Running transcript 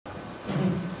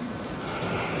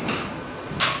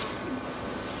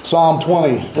Psalm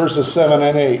 20, verses 7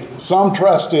 and 8. Some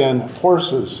trust in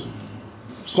horses,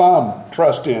 some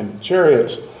trust in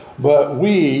chariots, but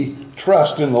we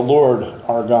trust in the Lord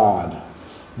our God.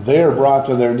 They are brought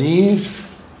to their knees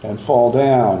and fall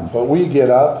down, but we get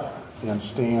up and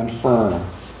stand firm.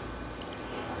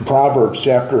 Proverbs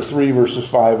chapter 3, verses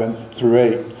 5 through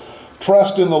 8.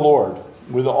 Trust in the Lord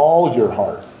with all your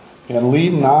heart, and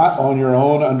lean not on your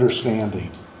own understanding.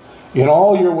 In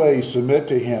all your ways submit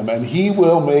to him, and he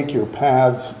will make your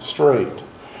paths straight.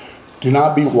 Do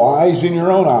not be wise in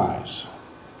your own eyes.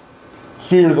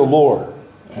 Fear the Lord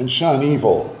and shun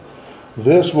evil.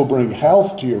 This will bring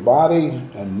health to your body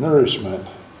and nourishment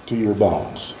to your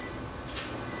bones.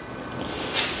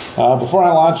 Before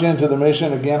I launch into the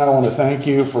mission, again, I want to thank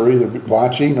you for either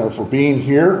watching or for being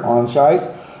here on site.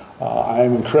 I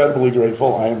am incredibly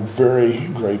grateful. I am very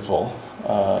grateful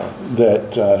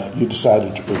that you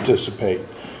decided to participate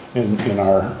in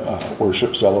our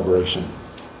worship celebration.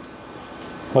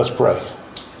 Let's pray.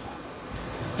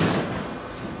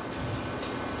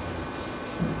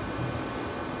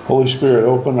 Holy Spirit,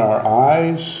 open our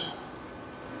eyes,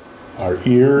 our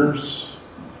ears,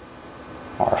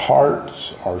 our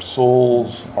hearts, our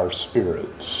souls, our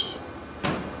spirits.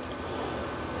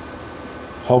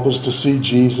 Help us to see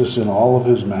Jesus in all of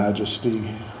his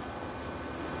majesty,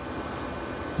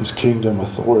 his kingdom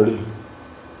authority.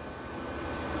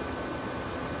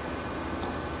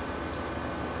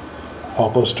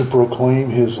 Help us to proclaim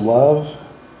his love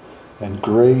and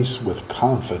grace with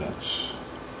confidence.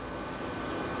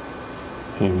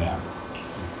 Amen.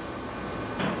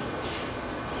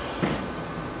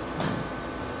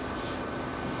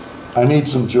 I need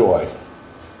some joy.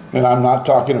 And I'm not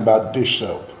talking about dish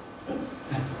soap.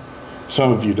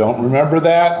 Some of you don't remember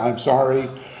that. I'm sorry.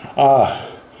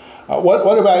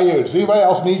 What about you? Does anybody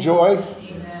else need joy?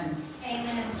 Amen.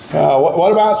 Amen.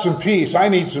 What about some peace? I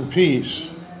need some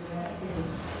peace.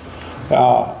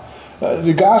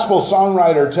 The gospel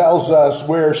songwriter tells us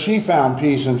where she found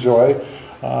peace and joy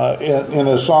in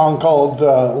a song called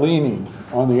Leaning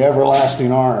on the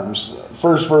Everlasting Arms.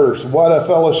 First verse, what a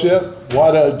fellowship,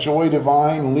 what a joy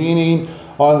divine, leaning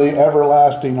on the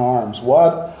everlasting arms.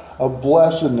 What a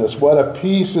blessedness, what a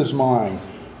peace is mine,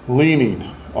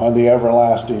 leaning on the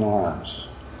everlasting arms.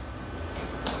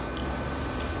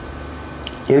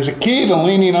 There's a key to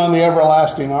leaning on the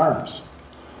everlasting arms.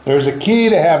 There's a key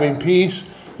to having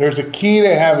peace. There's a key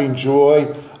to having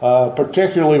joy,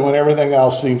 particularly when everything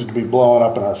else seems to be blowing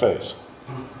up in our face.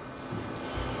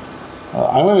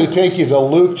 I'm going to take you to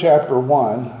Luke chapter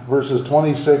 1, verses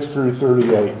 26 through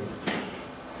 38.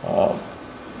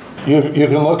 You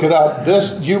can look it up.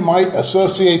 You might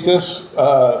associate this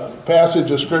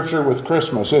passage of Scripture with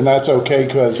Christmas, and that's okay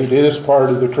because it is part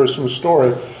of the Christmas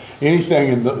story.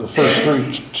 Anything in the first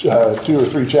 2 or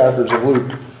 3 chapters of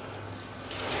Luke.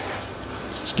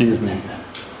 Excuse me.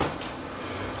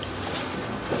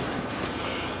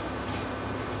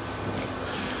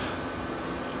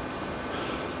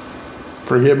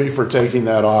 Forgive me for taking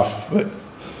that off, but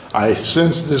I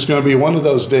sense this is going to be one of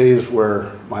those days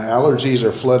where my allergies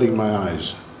are flooding my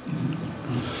eyes.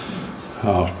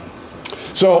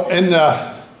 So in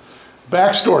the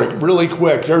backstory, really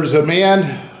quick, there's a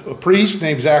man, a priest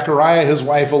named Zechariah, his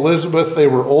wife Elizabeth. They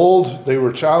were old, they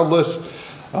were childless,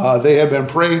 they had been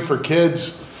praying for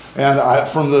kids, and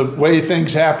from the way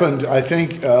things happened, I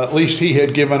think at least he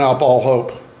had given up all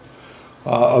hope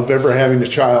of ever having a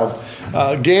child.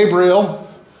 Gabriel,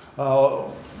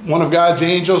 one of God's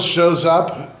angels, shows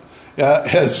up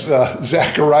as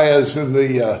Zechariah is in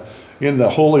the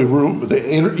holy room, the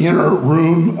inner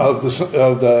room of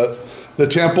the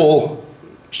temple,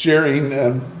 sharing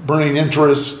and burning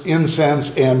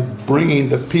incense and bringing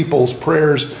the people's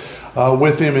prayers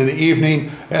with him in the evening,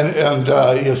 and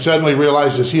he suddenly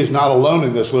realizes he is not alone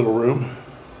in this little room.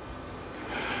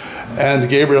 And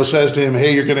Gabriel says to him,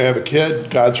 hey, you're going to have a kid.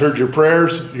 God's heard your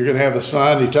prayers. You're going to have a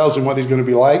son. He tells him what he's going to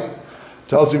be like.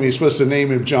 Tells him he's supposed to name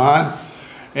him John.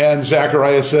 And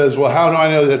Zechariah says, well, how do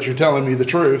I know that you're telling me the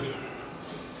truth?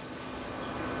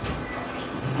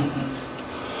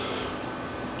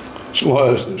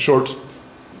 Short.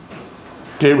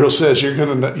 Gabriel says, you're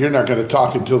not going to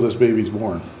talk until this baby's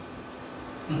born.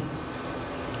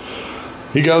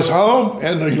 He goes home,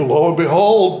 and lo and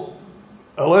behold,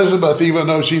 Elizabeth, even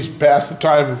though she's past the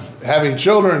time of having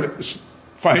children,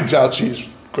 finds out she's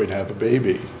going to have a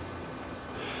baby.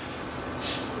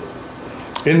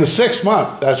 In the 6th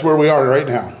month, that's where we are right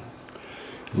now.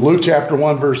 Luke chapter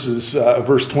 1,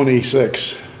 verse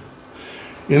 26.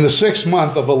 In the 6th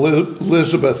month of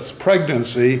Elizabeth's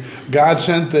pregnancy, God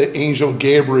sent the angel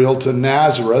Gabriel to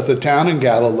Nazareth, a town in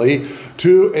Galilee,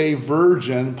 to a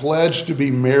virgin pledged to be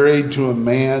married to a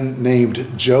man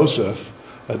named Joseph,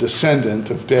 a descendant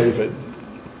of David.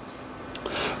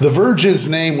 The virgin's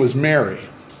name was Mary.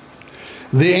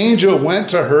 The angel went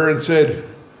to her and said,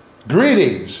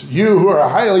 "Greetings, you who are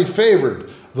highly favored.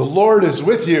 The Lord is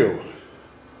with you."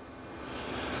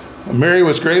 Mary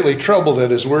was greatly troubled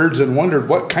at his words and wondered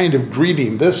what kind of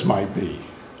greeting this might be.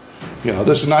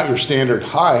 This is not your standard,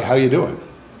 "Hi, how you doing?"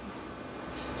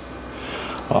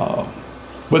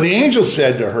 But the angel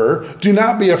said to her, "Do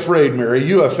not be afraid, Mary.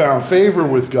 You have found favor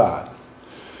with God.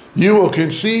 You will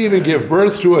conceive and give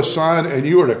birth to a son, and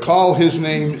you are to call his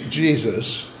name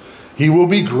Jesus. He will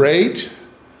be great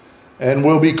and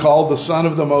will be called the Son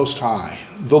of the Most High.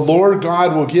 The Lord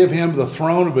God will give him the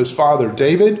throne of his father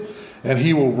David, and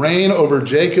he will reign over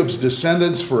Jacob's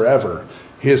descendants forever.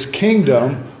 His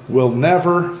kingdom will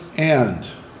never end."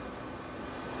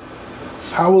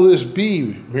 "How will this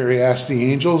be?" Mary asked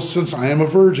the angel, "since I am a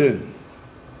virgin?"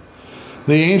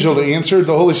 The angel answered,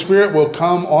 "The Holy Spirit will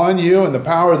come on you, and the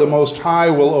power of the Most High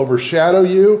will overshadow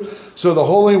you. So the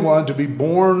Holy One to be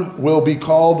born will be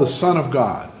called the Son of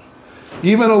God.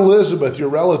 Even Elizabeth, your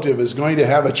relative, is going to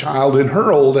have a child in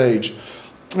her old age,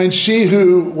 and she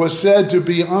who was said to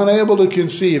be unable to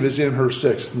conceive is in her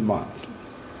 6th month.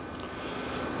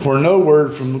 For no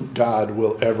word from God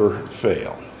will ever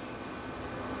fail."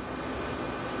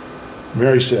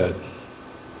 Mary said,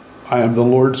 "I am the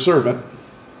Lord's servant,"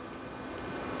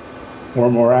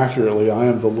 or more accurately, "I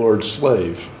am the Lord's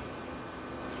slave.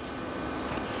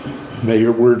 May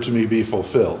your word to me be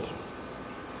fulfilled."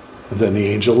 And then the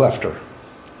angel left her.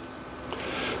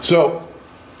 So,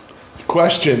 the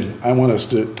question I want us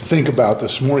to think about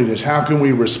this morning is, how can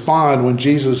we respond when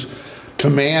Jesus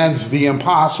commands the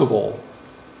impossible?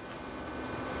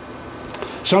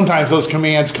 Sometimes those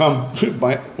commands come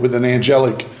with an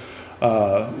angelic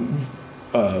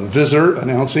visitor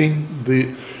announcing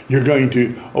you're going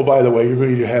to, "Oh, by the way, you're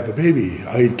going to have a baby."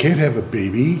 "I can't have a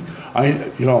baby.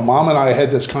 Mom and I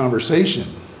had this conversation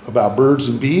about birds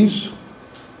and bees,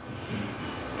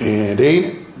 and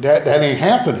that ain't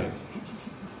happening.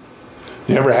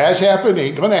 Never has happened,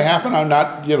 ain't going to happen. I'm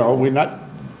not, we're not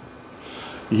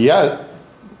yet.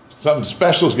 Something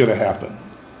special is going to happen."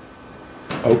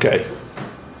 Okay.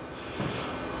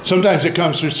 Sometimes it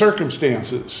comes through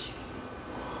circumstances.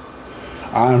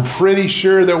 I'm pretty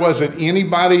sure there wasn't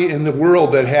anybody in the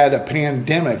world that had a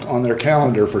pandemic on their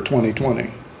calendar for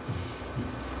 2020.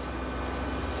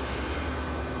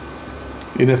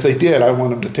 And if they did, I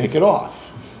want them to take it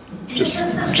off.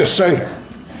 Just saying.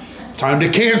 Time to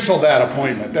cancel that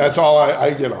appointment. That's all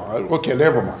okay,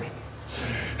 never mind.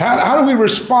 How do we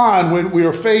respond when we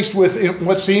are faced with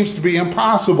what seems to be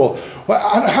impossible?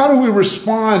 How do we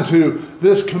respond to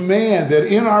this command that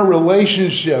in our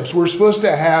relationships we're supposed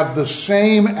to have the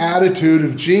same attitude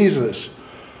of Jesus,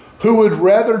 who would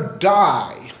rather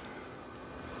die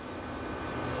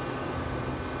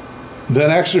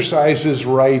than exercise his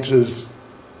rights as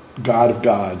God of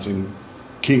gods and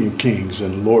King of kings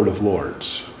and Lord of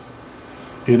lords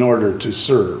in order to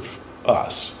serve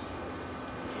us?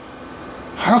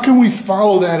 How can we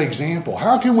follow that example?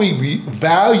 How can we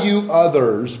value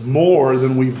others more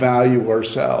than we value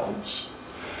ourselves?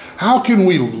 How can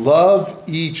we love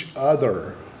each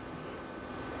other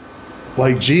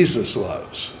like Jesus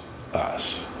loves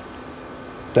us?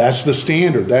 That's the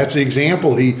standard. That's the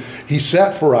example he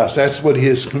set for us. That's what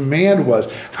his command was.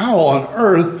 How on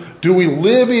earth do we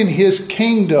live in his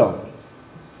kingdom,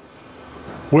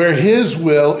 where his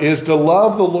will is to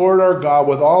love the Lord our God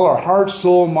with all our heart,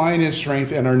 soul, mind, and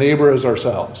strength, and our neighbor as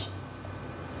ourselves?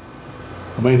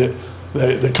 I mean,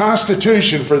 the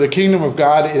Constitution for the kingdom of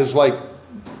God is like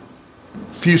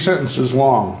a few sentences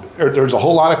long. There's a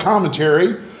whole lot of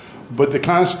commentary, but the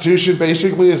Constitution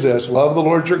basically is this: love the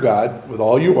Lord your God with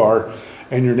all you are,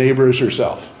 and your neighbor as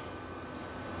yourself.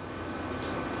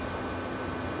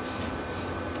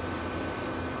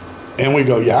 And we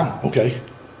go, yeah, okay.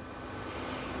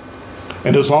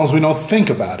 And as long as we don't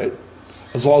think about it,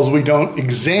 as long as we don't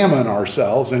examine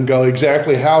ourselves and go,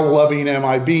 exactly how loving am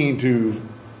I being to,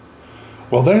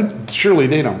 well, then surely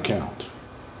they don't count.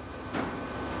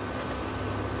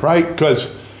 Right?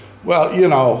 Because, well,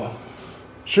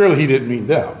 surely he didn't mean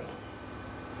them.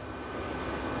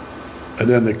 And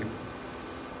then the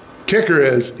kicker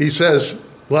is, he says,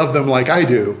 love them like I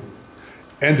do.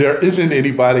 And there isn't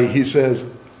anybody, he says,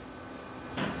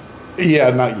 yeah,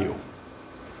 not you.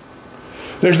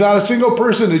 There's not a single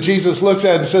person that Jesus looks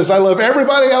at and says, I love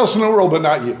everybody else in the world, but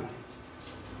not you.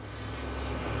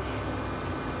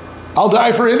 I'll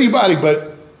die for anybody,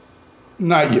 but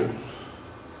not you.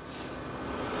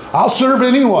 I'll serve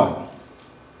anyone,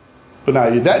 but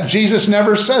not you. That Jesus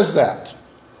never says that.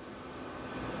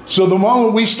 So the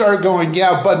moment we start going,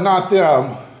 yeah, but not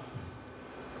them,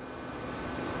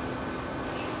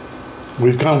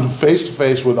 we've come face to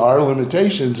face with our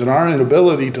limitations and our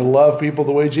inability to love people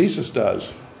the way Jesus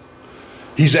does.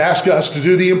 He's asked us to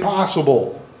do the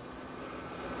impossible.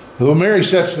 Though Mary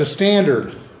sets the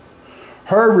standard,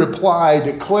 her reply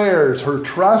declares her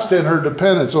trust and her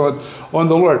dependence on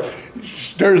the Lord.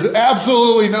 There's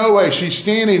absolutely no way she's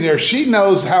standing there. She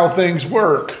knows how things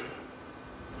work.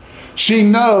 She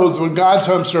knows when God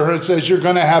comes to her and says, you're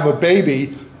going to have a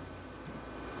baby,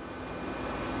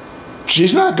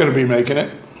 she's not going to be making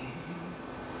it.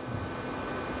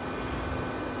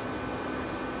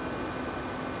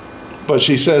 But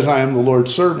she says, I am the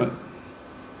Lord's servant.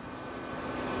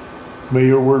 May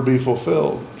your word be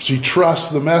fulfilled. She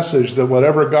trusts the message that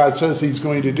whatever God says he's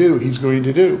going to do, he's going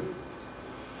to do.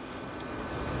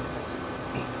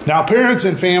 Now, parents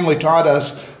and family taught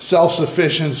us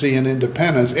self-sufficiency and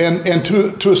independence. And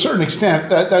to a certain extent,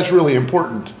 that's really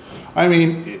important. I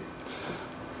mean,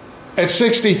 at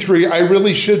 63, I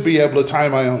really should be able to tie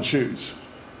my own shoes.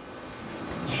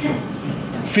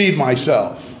 Feed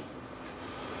myself.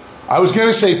 I was going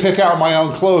to say pick out my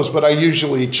own clothes, but I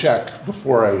usually check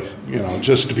before I,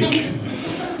 just to be...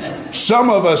 Some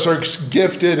of us are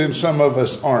gifted and some of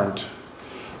us aren't.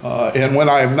 And when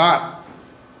I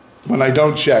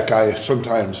don't check, I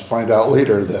sometimes find out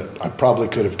later that I probably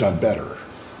could have done better.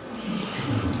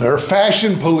 There are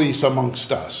fashion police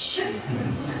amongst us.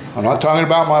 I'm not talking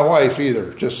about my wife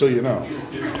either, just so you know.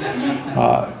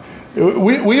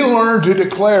 We learn to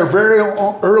declare very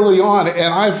early on,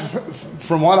 and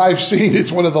from what I've seen,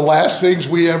 it's one of the last things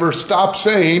we ever stop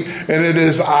saying, and it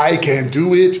is, I can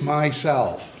do it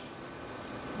myself.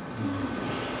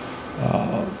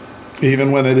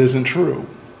 Even when it isn't true.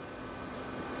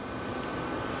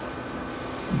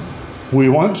 We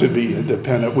want to be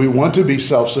independent. We want to be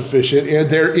self-sufficient, and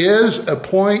there is a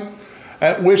point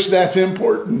at which that's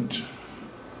important.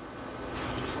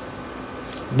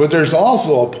 But there's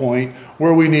also a point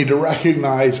where we need to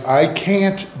recognize I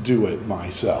can't do it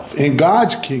myself. In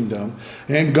God's kingdom,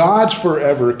 in God's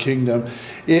forever kingdom,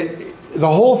 the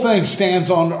whole thing stands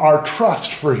on our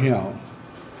trust for him.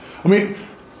 I mean,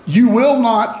 you will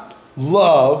not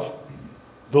love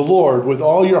the Lord with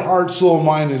all your heart, soul,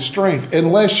 mind, and strength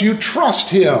unless you trust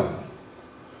him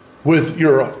with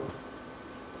your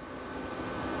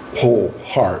whole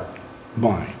heart,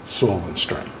 mind, soul, and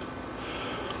strength.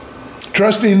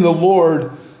 Trusting the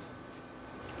Lord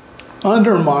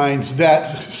undermines that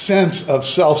sense of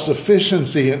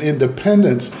self-sufficiency and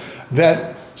independence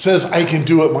that says, I can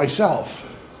do it myself.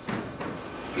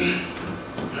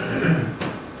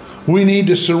 We need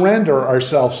to surrender our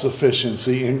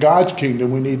self-sufficiency. In God's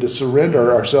kingdom, we need to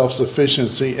surrender our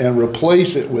self-sufficiency and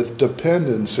replace it with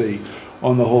dependency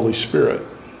on the Holy Spirit.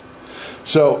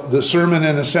 So the sermon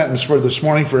in a sentence for this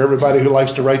morning, for everybody who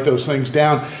likes to write those things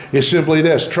down, is simply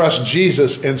this: trust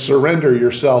Jesus and surrender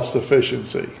your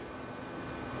self-sufficiency.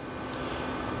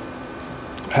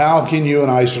 How can you and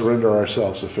I surrender our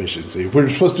self-sufficiency? If we're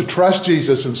supposed to trust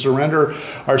Jesus and surrender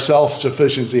our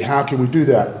self-sufficiency, how can we do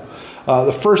that?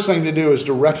 The first thing to do is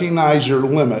to recognize your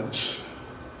limits.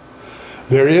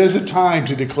 There is a time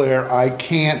to declare, I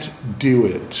can't do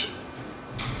it.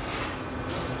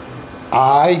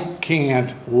 I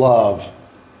can't love.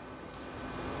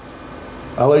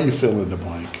 I'll let you fill in the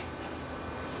blank.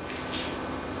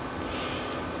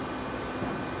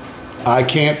 I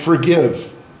can't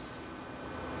forgive.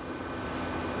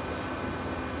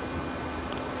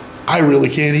 I really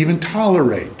can't even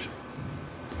tolerate.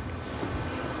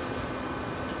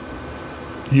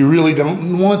 You really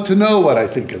don't want to know what I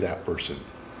think of that person.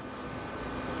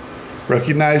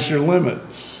 Recognize your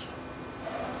limits.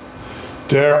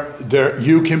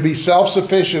 You can be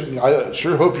self-sufficient. I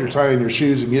sure hope you're tying your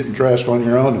shoes and getting dressed on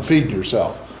your own and feeding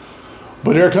yourself.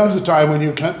 But there comes a time when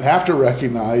you have to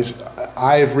recognize,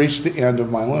 I have reached the end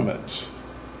of my limits.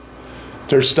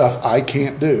 There's stuff I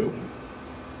can't do.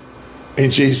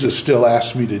 And Jesus still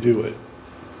asks me to do it.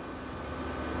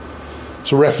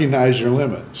 So recognize your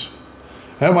limits.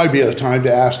 That might be a time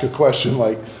to ask a question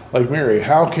like Mary,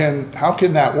 how can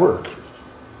that work?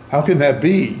 How can that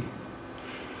be?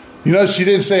 You know, she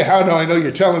didn't say, how do I know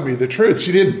you're telling me the truth?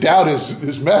 She didn't doubt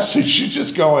his message. She's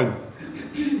just going,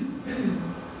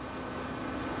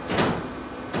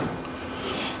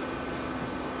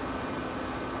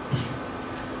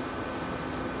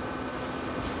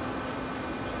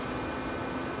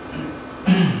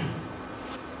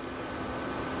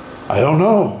 I don't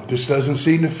know. This doesn't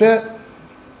seem to fit.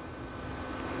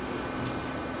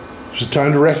 There's a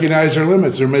time to recognize their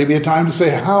limits. There may be a time to say,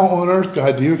 how on earth,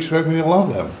 God, do you expect me to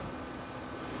love them?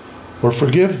 Or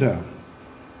forgive them?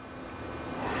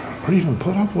 Or even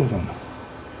put up with them?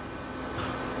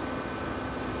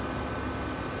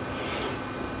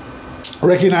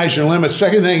 Recognize your limits.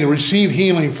 Second thing, receive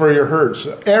healing for your hurts.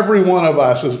 Every one of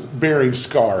us is bearing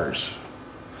scars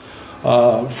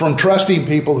from trusting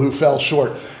people who fell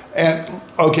short. And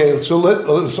okay, so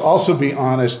let's also be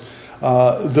honest.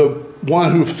 The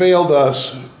one who failed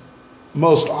us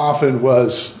most often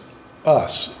was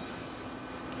us.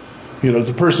 You know,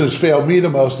 the person who's failed me the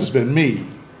most has been me.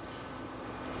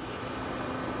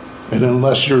 And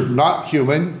unless you're not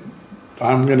human,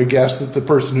 I'm going to guess that the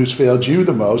person who's failed you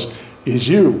the most is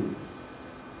you.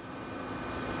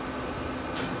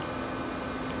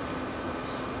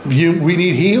 We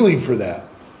need healing for that.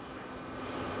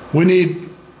 We need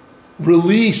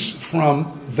release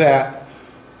from that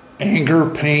anger,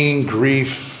 pain,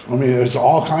 grief. I mean, there's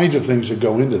all kinds of things that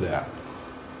go into that.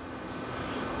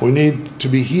 We need to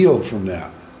be healed from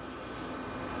that.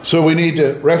 So we need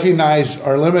to recognize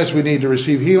our limits. We need to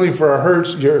receive healing for our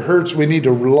hurts. Your hurts, we need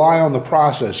to rely on the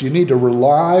process. You need to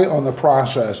rely on the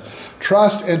process.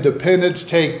 Trust and dependence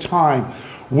take time.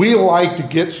 We like to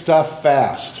get stuff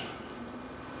fast.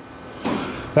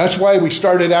 That's why we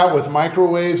started out with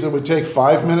microwaves that would take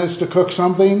 5 minutes to cook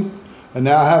something, and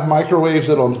now have microwaves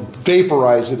that'll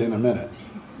vaporize it in a minute.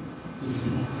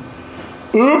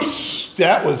 Oops,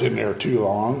 that was in there too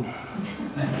long.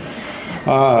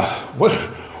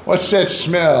 What's that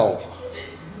smell?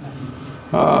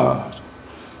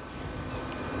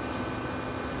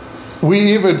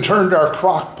 We even turned our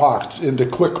crock pots into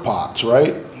quick pots,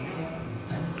 right?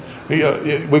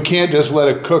 We can't just let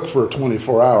it cook for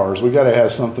 24 hours. We got to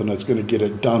have something that's going to get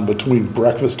it done between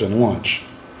breakfast and lunch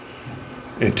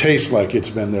and taste like it's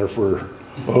been there for,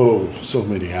 so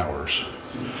many hours.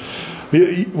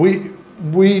 We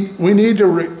need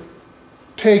to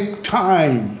take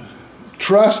time.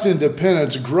 Trust and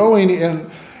dependence, growing in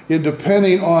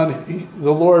depending on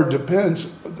the Lord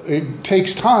depends. It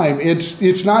takes time.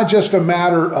 It's not just a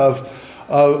matter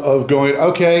of going,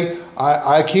 okay,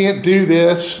 I can't do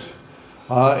this,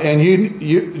 and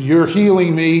you're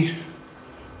healing me.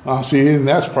 See, and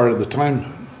that's part of the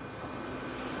time.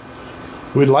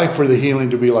 We'd like for the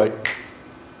healing to be like,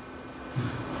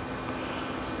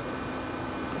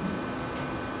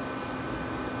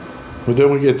 but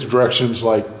then we get the directions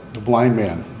like the blind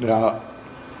man. Now,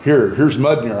 here's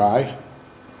mud in your eye.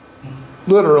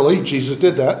 Literally, Jesus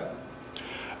did that.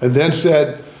 And then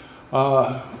said,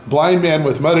 blind man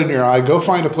with mud in your eye, go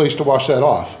find a place to wash that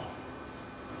off.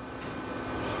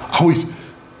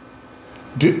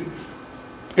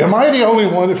 Am I the only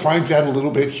one that finds that a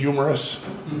little bit humorous?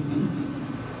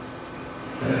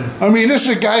 I mean, this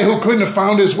is a guy who couldn't have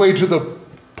found his way to the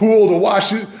pool to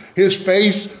wash his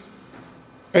face,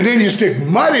 and then you stick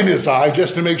mud in his eye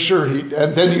just to make sure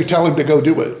and then you tell him to go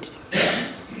do it.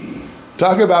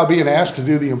 Talk about being asked to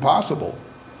do the impossible.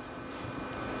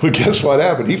 But guess what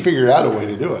happened? He figured out a way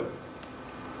to do it.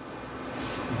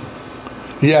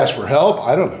 He asked for help?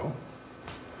 I don't know.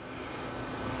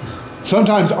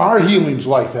 Sometimes our healing's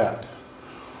like that.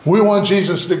 We want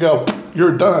Jesus to go,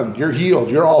 you're done, you're healed,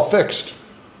 you're all fixed.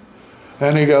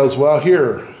 And he goes, well,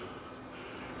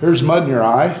 here's mud in your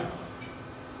eye.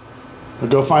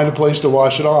 But go find a place to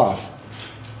wash it off.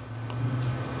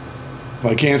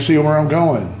 I can't see where I'm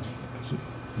going.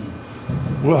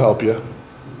 We'll help you.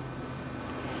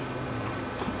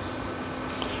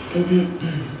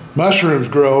 Mushrooms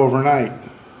grow overnight.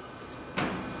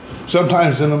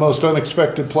 Sometimes in the most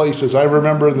unexpected places. I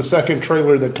remember in the second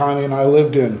trailer that Connie and I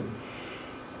lived in.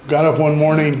 Got up one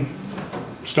morning,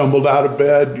 stumbled out of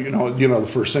bed. You know the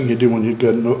first thing you do when you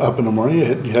get up in the morning,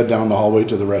 you head down the hallway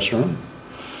to the restroom.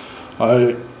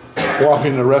 I walk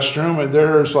in the restroom and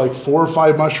there's like 4 or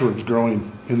 5 mushrooms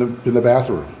growing in the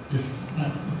bathroom.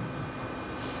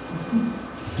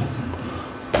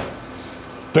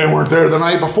 They weren't there the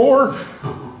night before.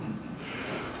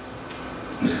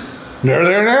 They're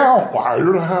there now. Well, I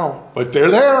don't know how, but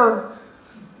they're there.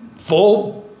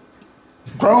 Full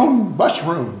grown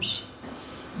mushrooms.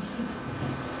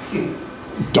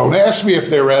 Don't ask me if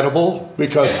they're edible,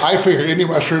 because I figure any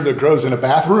mushroom that grows in a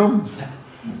bathroom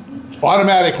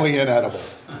automatically inedible.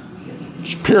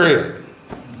 Period.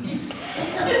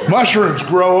 Mushrooms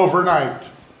grow overnight.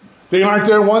 They aren't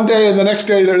there one day, and the next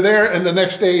day they're there, and the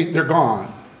next day they're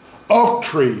gone. Oak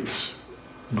trees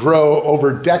grow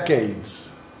over decades,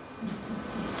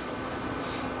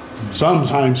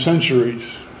 sometimes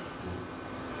centuries.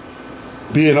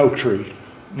 Be an oak tree,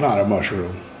 not a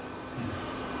mushroom.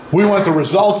 We want the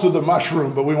results of the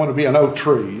mushroom, but we want to be an oak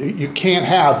tree. You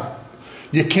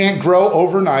can't grow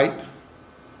overnight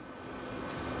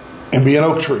and be an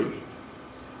oak tree.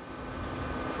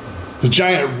 The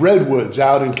giant redwoods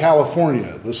out in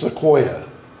California, the sequoia,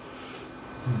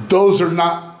 those are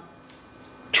not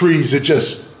trees that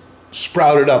just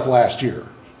sprouted up last year.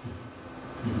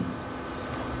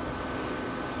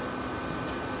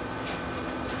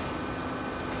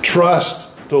 Trust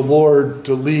the Lord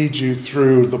to lead you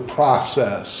through the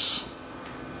process.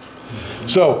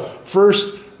 So,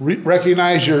 first,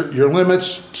 recognize your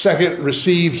limits. Second,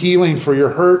 receive healing for your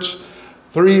hurts.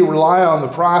 3, rely on the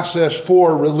process.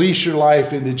 4, release your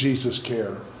life into Jesus'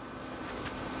 care.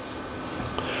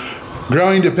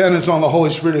 Growing dependence on the Holy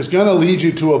Spirit is going to lead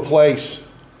you to a place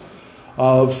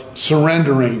of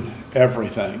surrendering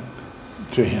everything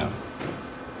to Him.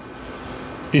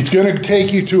 It's going to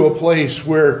take you to a place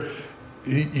where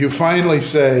you finally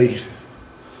say,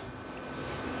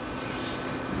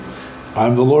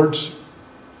 I'm the Lord's.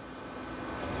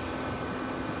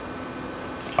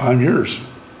 I'm yours.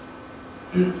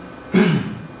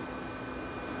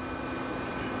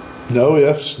 No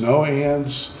ifs, no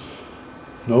ands,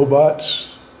 no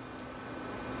buts,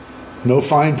 no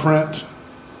fine print.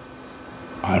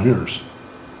 I'm yours.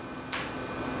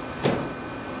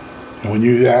 And when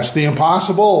you ask the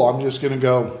impossible, I'm just going to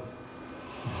go,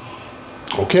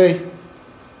 okay,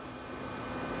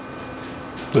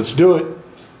 let's do it.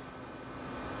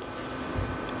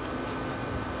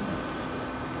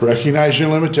 Recognize your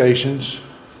limitations.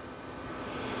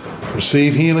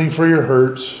 Receive healing for your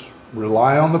hurts.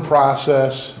 Rely on the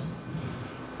process.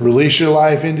 Release your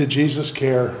life into Jesus'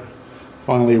 care.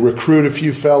 Finally, recruit a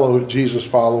few fellow Jesus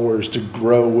followers to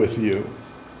grow with you.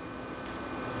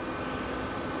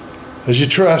 As your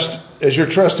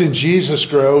trust in Jesus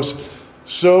grows,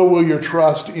 so will your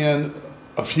trust in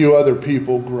a few other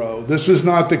people grow. This is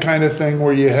not the kind of thing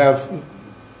where you have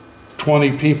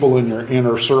 20 people in your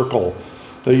inner circle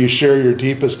that you share your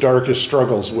deepest, darkest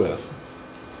struggles with.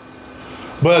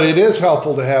 But it is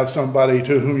helpful to have somebody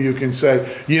to whom you can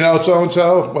say, you know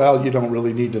so-and-so? Well, you don't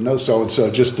really need to know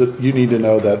so-and-so, just that you need to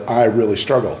know that I really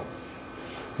struggle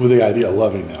with the idea of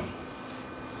loving them.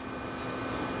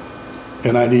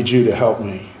 And I need you to help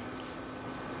me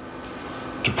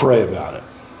to pray about it.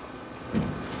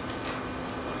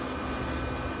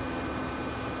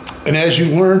 And as you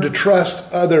learn to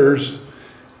trust others,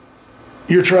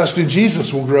 your trust in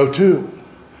Jesus will grow too.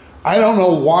 I don't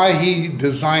know why He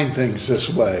designed things this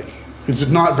way. It's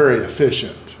not very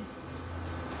efficient.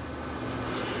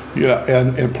 Yeah,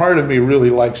 and part of me really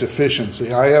likes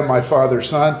efficiency. I have my father's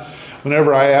son.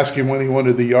 Whenever I asked him when he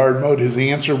wanted the yard mowed, his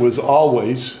answer was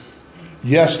always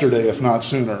yesterday, if not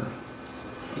sooner.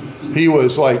 He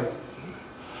was like,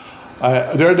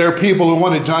 there are people who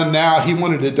want it done now. He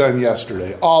wanted it done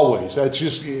yesterday. Always. That's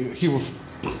just, he would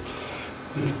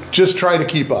just try to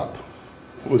keep up.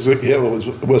 It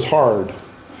was hard.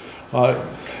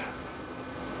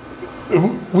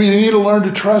 We need to learn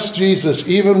to trust Jesus,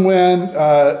 even when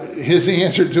His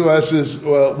answer to us is,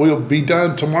 well, we'll be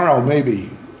done tomorrow,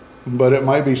 maybe, but it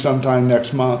might be sometime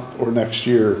next month or next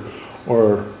year,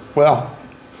 or, well,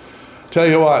 tell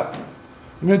you what.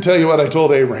 I'm going to tell you what I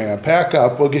told Abraham. Pack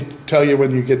up. We'll tell you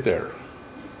when you get there.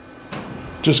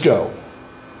 Just go.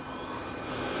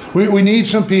 We need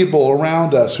some people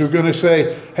around us who are going to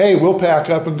say, hey, we'll pack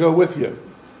up and go with you.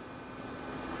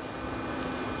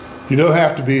 You don't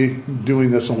have to be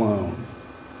doing this alone.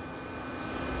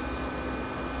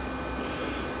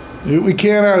 We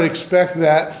cannot expect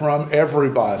that from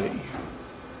everybody.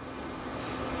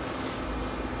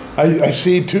 I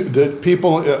see the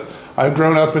people, I've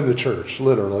grown up in the church,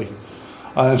 literally.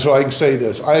 And so I can say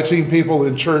this. I've seen people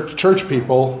in church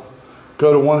people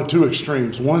go to one of two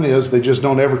extremes. One is they just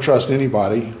don't ever trust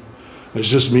anybody. It's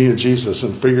just me and Jesus,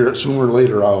 and sooner or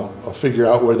later I'll figure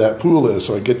out where that pool is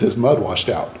so I get this mud washed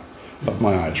out of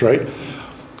my eyes, right?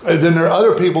 And then there are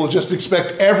other people who just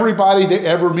expect everybody they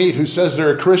ever meet who says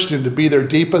they're a Christian to be their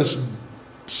deepest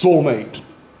soulmate.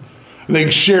 And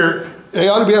they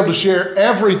ought to be able to share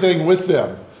everything with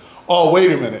them. Oh,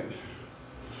 wait a minute.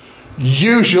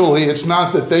 Usually it's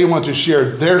not that they want to share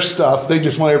their stuff, they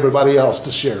just want everybody else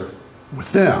to share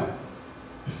with them.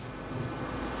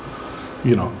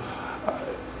 You know,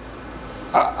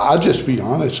 I'll just be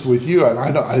honest with you, and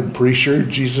I'm pretty sure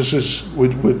Jesus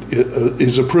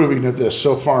is approving of this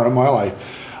so far in my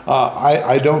life.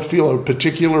 I don't feel a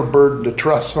particular burden to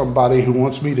trust somebody who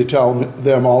wants me to tell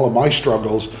them all of my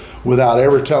struggles without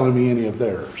ever telling me any of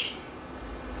theirs.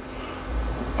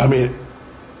 I mean,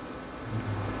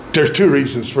 there's two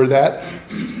reasons for that.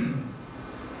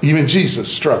 Even Jesus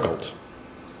struggled.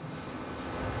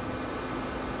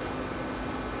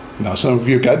 Now, some of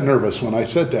you got nervous when I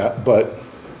said that, but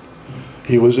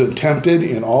he was tempted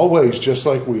in all ways just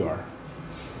like we are.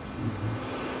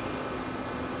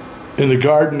 In the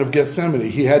Garden of Gethsemane,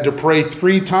 he had to pray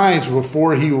 3 times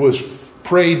before he was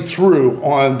prayed through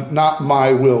on not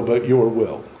my will, but your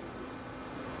will.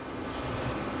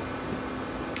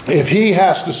 If he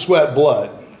has to sweat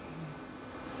blood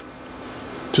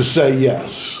to say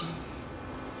yes,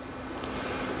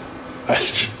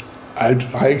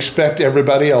 I expect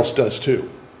everybody else does too.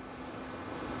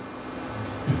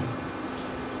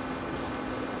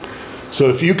 So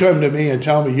if you come to me and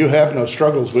tell me you have no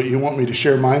struggles, but you want me to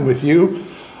share mine with you,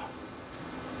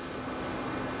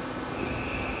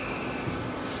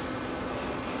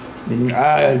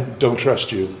 I don't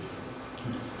trust you.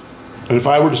 And if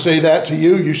I were to say that to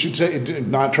you, you should say,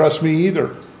 not trust me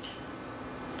either.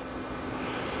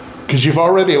 Because you've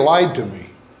already lied to me.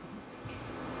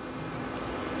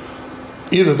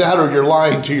 Either that or you're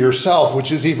lying to yourself,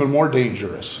 which is even more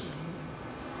dangerous.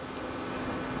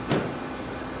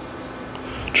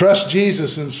 Trust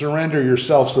Jesus and surrender your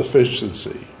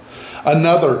self-sufficiency.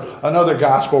 Another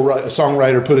gospel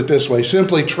songwriter put it this way: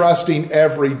 simply trusting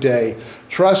every day,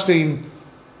 trusting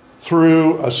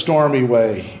through a stormy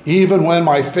way. Even when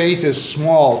my faith is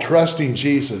small, trusting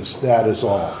Jesus, that is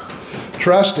all.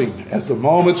 Trusting as the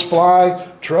moments fly,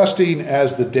 trusting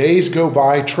as the days go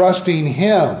by, trusting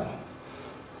Him,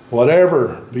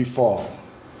 whatever befall.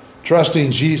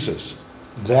 Trusting Jesus,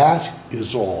 that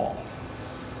is all.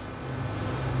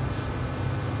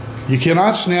 You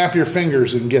cannot snap your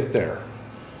fingers and get there.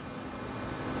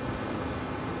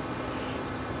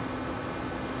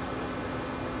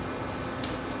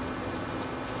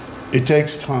 It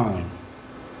takes time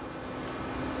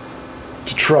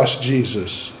to trust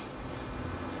Jesus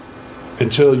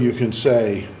until you can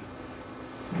say,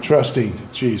 trusting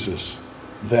Jesus,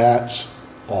 that's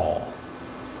all.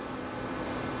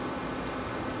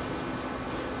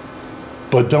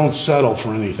 But don't settle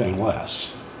for anything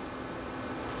less.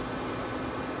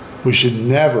 We should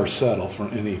never settle for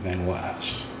anything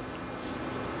less.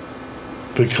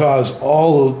 Because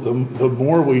the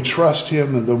more we trust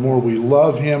Him and the more we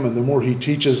love Him and the more He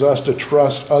teaches us to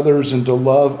trust others and to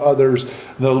love others,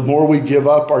 the more we give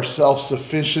up our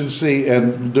self-sufficiency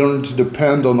and learn to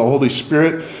depend on the Holy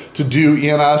Spirit to do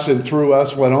in us and through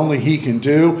us what only He can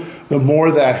do, the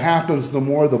more that happens, the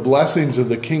more the blessings of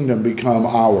the kingdom become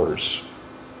ours.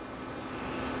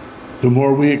 The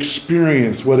more we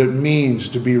experience what it means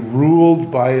to be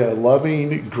ruled by a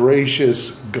loving, gracious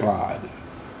God.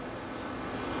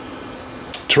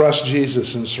 Trust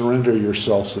Jesus and surrender your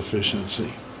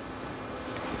self-sufficiency.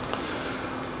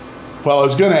 Well, I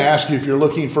was going to ask you if you're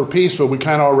looking for peace, but we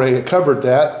kind of already covered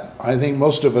that. I think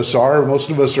most of us are. Most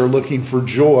of us are looking for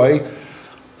joy.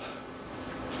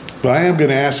 But I am going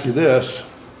to ask you this.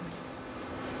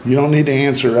 You don't need to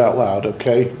answer out loud,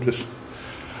 okay? Just,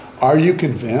 are you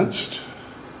convinced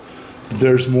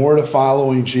there's more to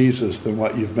following Jesus than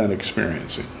what you've been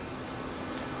experiencing?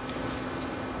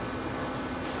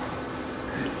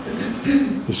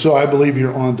 So I believe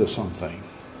you're onto something.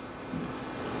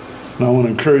 And I want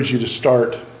to encourage you to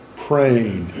start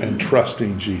praying and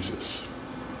trusting Jesus.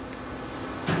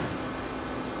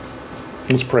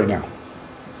 Let's pray now.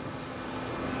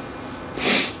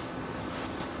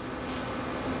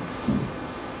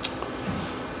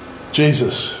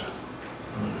 Jesus,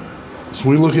 as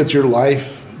we look at your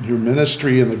life, your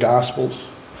ministry in the Gospels,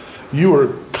 you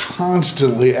are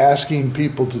constantly asking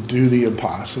people to do the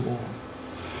impossible.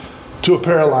 To a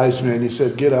paralyzed man, you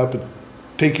said, get up and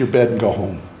take your bed and go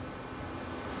home.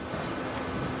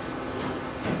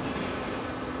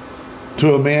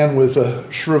 To a man with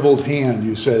a shriveled hand,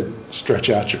 you said, stretch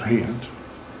out your hand.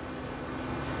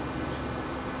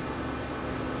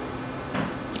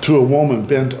 To a woman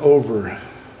bent over,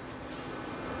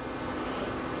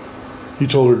 you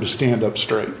told her to stand up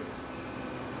straight.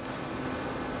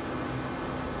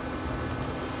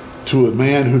 To a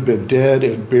man who'd been dead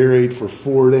and buried for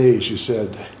 4 days, you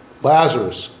said,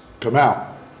 Lazarus, come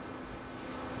out.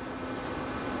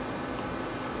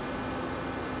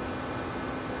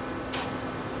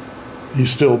 You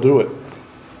still do it.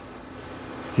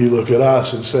 You look at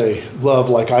us and say, love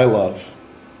like I love.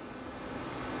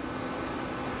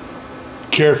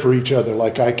 Care for each other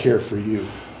like I care for you.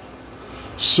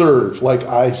 Serve like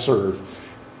I serve.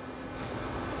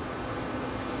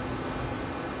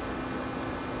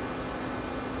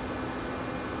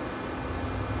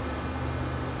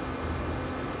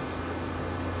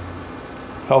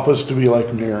 Help us to be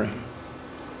like Mary,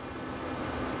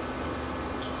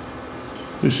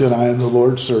 who said, I am the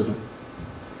Lord's servant.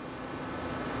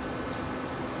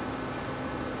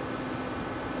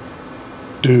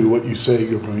 do what you say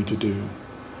you're going to do.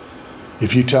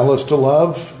 If you tell us to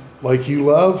love like you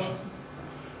love,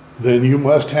 then you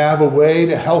must have a way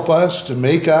to help us, to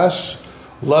make us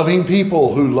loving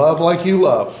people who love like you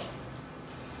love.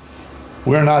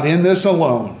 We're not in this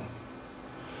alone.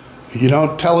 You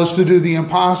don't tell us to do the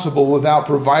impossible without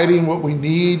providing what we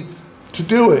need to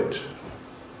do it.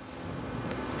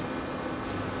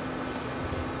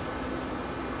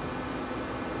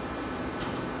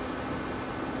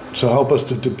 So help us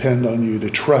to depend on you, to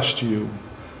trust you,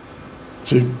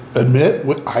 to admit,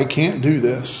 I can't do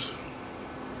this,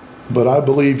 but I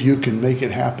believe you can make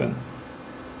it happen.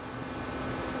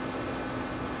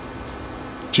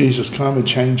 Jesus, come and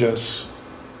change us.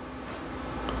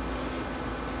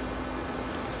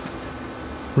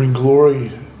 Bring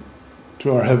glory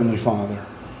to our Heavenly Father.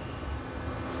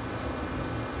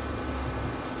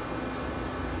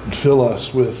 And fill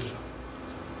us with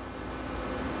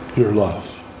your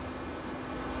love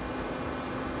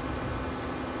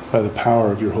by the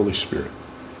power of your Holy Spirit.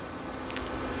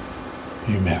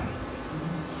 Amen.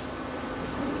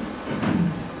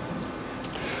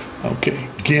 Okay.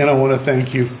 Again, I want to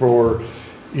thank you for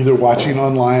either watching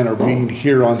online or being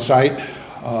here on site.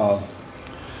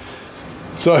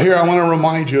 So here I want to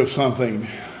remind you of something.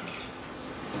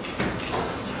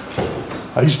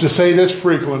 I used to say this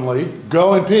frequently: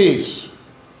 go in peace.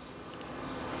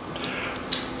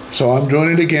 So I'm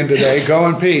doing it again today. Go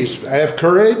in peace. I have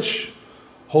courage.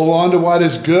 Hold on to what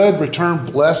is good. Return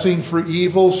blessing for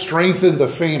evil. Strengthen the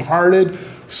faint-hearted.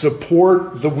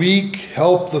 Support the weak.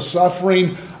 Help the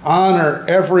suffering. Honor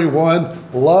everyone.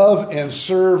 Love and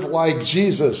serve like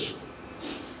Jesus.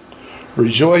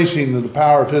 Rejoicing in the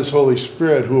power of His Holy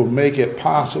Spirit, who will make it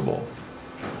possible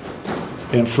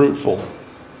and fruitful.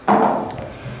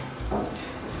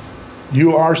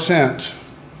 You are sent.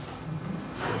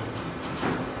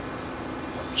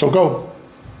 So go.